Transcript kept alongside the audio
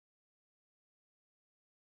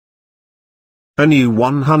A new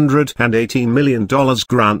 $118 million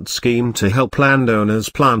grant scheme to help landowners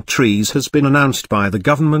plant trees has been announced by the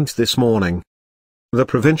government this morning. The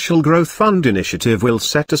Provincial Growth Fund initiative will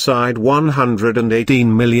set aside $118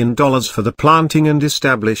 million for the planting and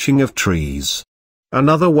establishing of trees.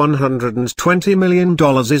 Another $120 million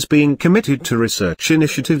is being committed to research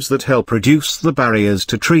initiatives that help reduce the barriers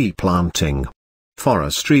to tree planting.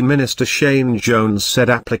 Forestry Minister Shane Jones said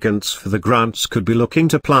applicants for the grants could be looking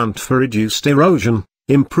to plant for reduced erosion,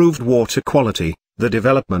 improved water quality, the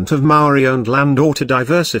development of Maori-owned land or to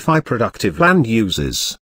diversify productive land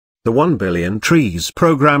uses. The 1 billion trees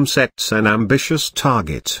program sets an ambitious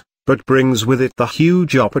target, but brings with it the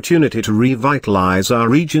huge opportunity to revitalize our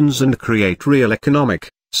regions and create real economic,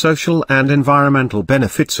 social and environmental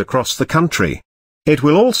benefits across the country. It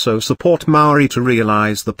will also support Maori to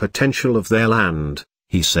realize the potential of their land,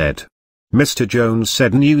 he said. Mr. Jones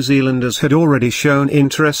said New Zealanders had already shown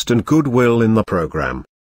interest and goodwill in the program.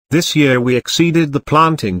 This year we exceeded the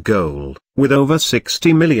planting goal, with over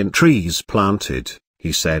 60 million trees planted,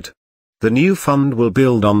 he said. The new fund will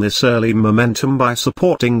build on this early momentum by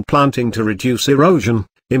supporting planting to reduce erosion,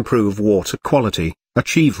 improve water quality,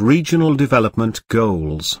 achieve regional development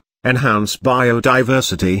goals, enhance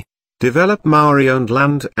biodiversity, develop Maori-owned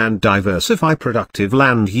land and diversify productive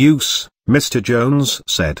land use, Mr. Jones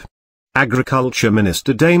said. Agriculture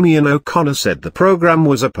Minister Damien O'Connor said the program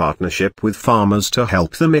was a partnership with farmers to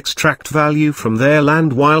help them extract value from their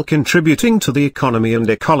land while contributing to the economy and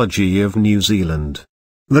ecology of New Zealand.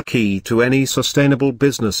 The key to any sustainable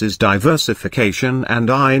business is diversification, and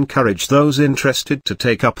I encourage those interested to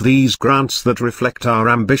take up these grants that reflect our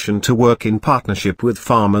ambition to work in partnership with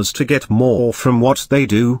farmers to get more from what they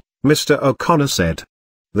do, Mr. O'Connor said.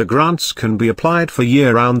 The grants can be applied for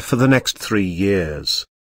year-round for the next 3 years.